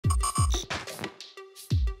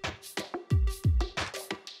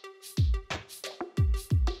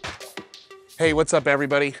Hey, what's up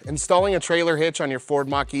everybody? Installing a trailer hitch on your Ford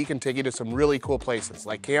Mach-E can take you to some really cool places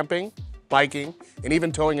like camping, biking, and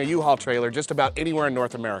even towing a U-Haul trailer just about anywhere in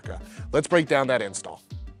North America. Let's break down that install.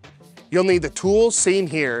 You'll need the tools seen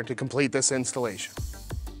here to complete this installation.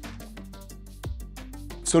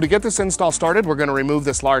 So to get this install started, we're going to remove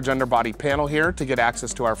this large underbody panel here to get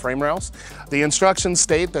access to our frame rails. The instructions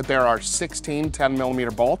state that there are 16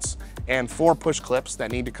 10mm bolts and 4 push clips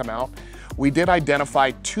that need to come out. We did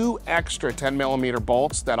identify 2 extra 10mm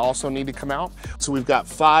bolts that also need to come out. So we've got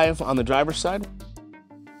 5 on the driver's side,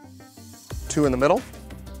 2 in the middle,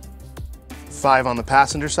 5 on the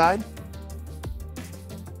passenger side.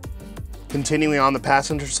 Continuing on the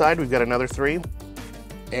passenger side, we've got another 3.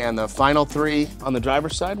 And the final 3 on the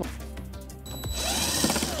driver's side.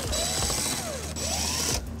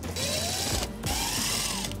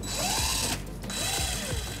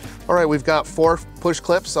 All right, we've got 4 push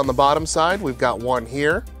clips on the bottom side. We've got 1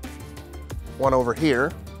 here, 1 over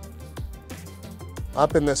here,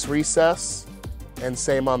 up in this recess, and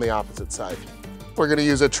same on the opposite side. We're gonna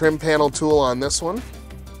use a trim panel tool on this one.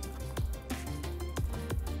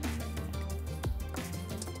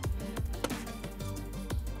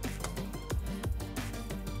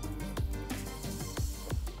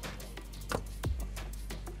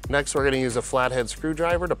 Next, we're going to use a flathead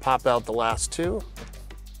screwdriver to pop out the last 2.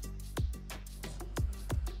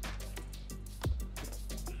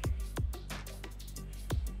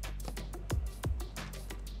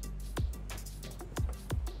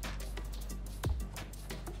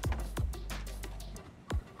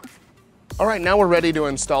 All right, now we're ready to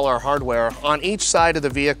install our hardware. On each side of the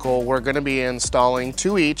vehicle, we're going to be installing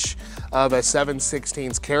 2 each of a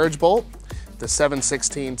 7/16 carriage bolt, the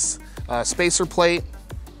 7/16 spacer plate,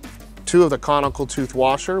 2 of the conical tooth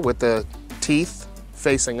washer with the teeth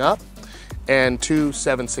facing up, and 2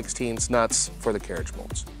 7/16 nuts for the carriage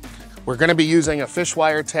bolts. We're going to be using a fish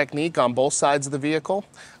wire technique on both sides of the vehicle.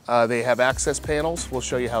 They have access panels. We'll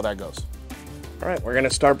show you how that goes. All right, we're going to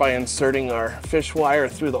start by inserting our fish wire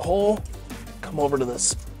through the hole. Come over to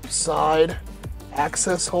this side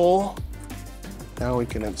access hole. Now we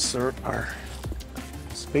can insert our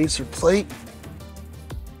spacer plate.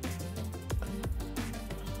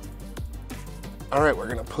 All right, we're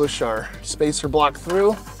gonna push our spacer block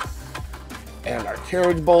through and our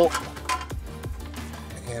carriage bolt,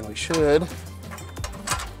 and we should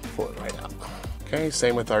pull it right out. Okay,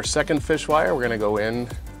 same with our second fish wire. We're gonna go in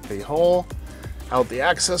the hole, out the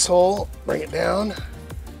access hole, bring it down.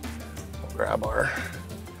 We'll grab our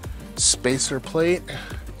spacer plate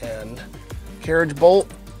and carriage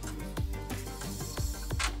bolt.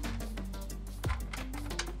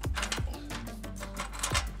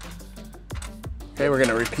 Okay, we're going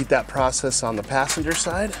to repeat that process on the passenger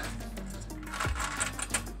side.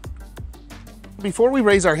 Before we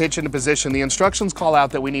raise our hitch into position, the instructions call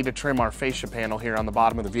out that we need to trim our fascia panel here on the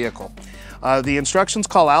bottom of the vehicle. The instructions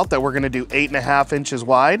call out that we're going to do 8.5 inches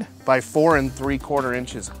wide by 4 3/4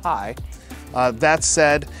 inches high. That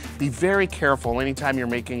said, be very careful anytime you're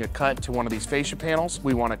making a cut to one of these fascia panels.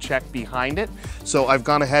 We want to check behind it. So I've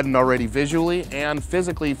gone ahead and already visually and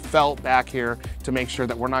physically felt back here to make sure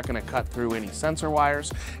that we're not going to cut through any sensor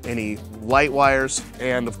wires, any light wires,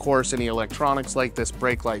 and of course any electronics like this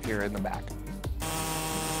brake light here in the back.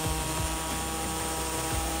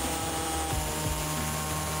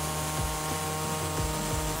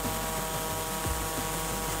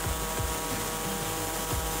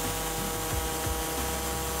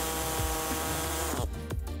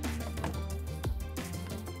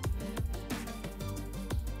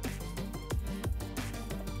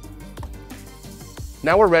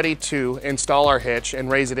 Now we're ready to install our hitch and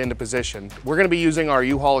raise it into position. We're going to be using our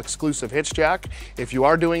U-Haul exclusive hitch jack. If you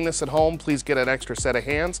are doing this at home, please get an extra set of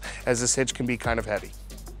hands, as this hitch can be kind of heavy.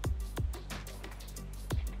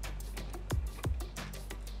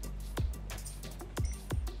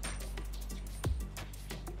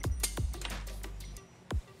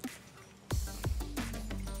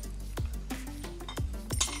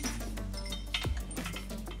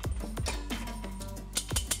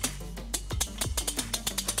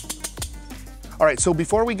 All right, so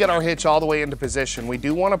before we get our hitch all the way into position, we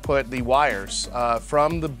do want to put the wires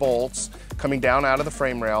from the bolts coming down out of the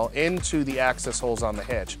frame rail into the access holes on the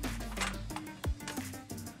hitch.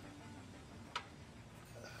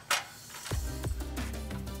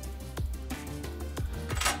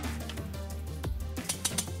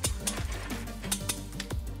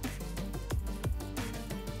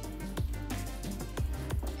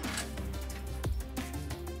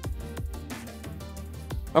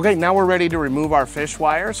 Okay, now we're ready to remove our fish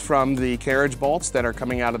wires from the carriage bolts that are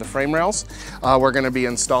coming out of the frame rails. We're going to be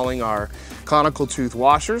installing our conical tooth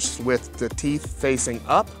washers with the teeth facing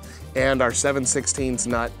up and our 7/16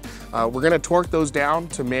 nut. We're going to torque those down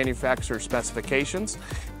to manufacturer specifications.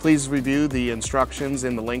 Please review the instructions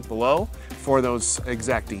in the link below for those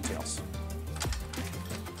exact details.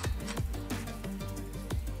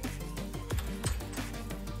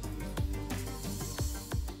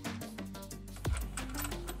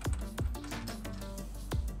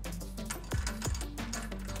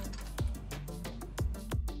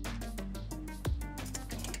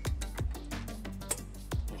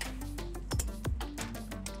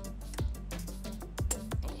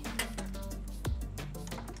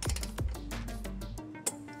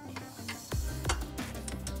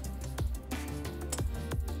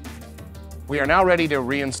 We are now ready to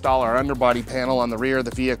reinstall our underbody panel on the rear of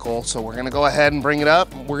the vehicle, so we're going to go ahead and bring it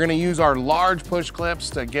up. We're going to use our large push clips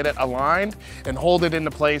to get it aligned and hold it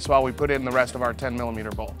into place while we put in the rest of our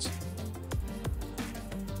 10mm bolts.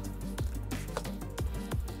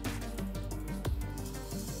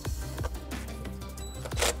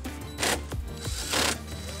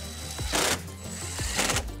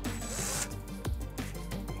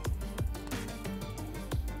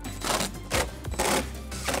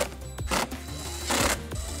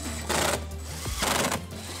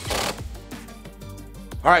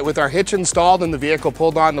 All right, with our hitch installed and the vehicle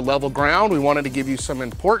pulled on to level ground, we wanted to give you some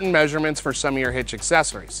important measurements for some of your hitch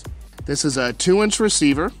accessories. This is a 2-inch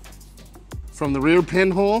receiver. From the rear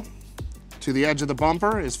pinhole to the edge of the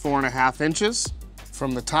bumper is 4.5 inches.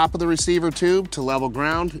 From the top of the receiver tube to level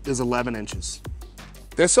ground is 11 inches.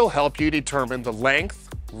 This will help you determine the length,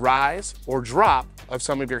 rise, or drop of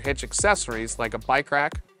some of your hitch accessories like a bike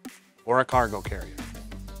rack or a cargo carrier.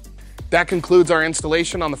 That concludes our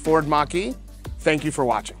installation on the Ford Mach-E. Thank you for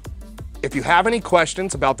watching. If you have any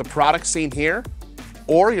questions about the products seen here,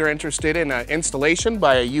 or you're interested in an installation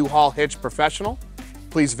by a U-Haul Hitch professional,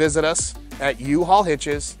 please visit us at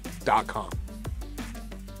uhaulhitches.com.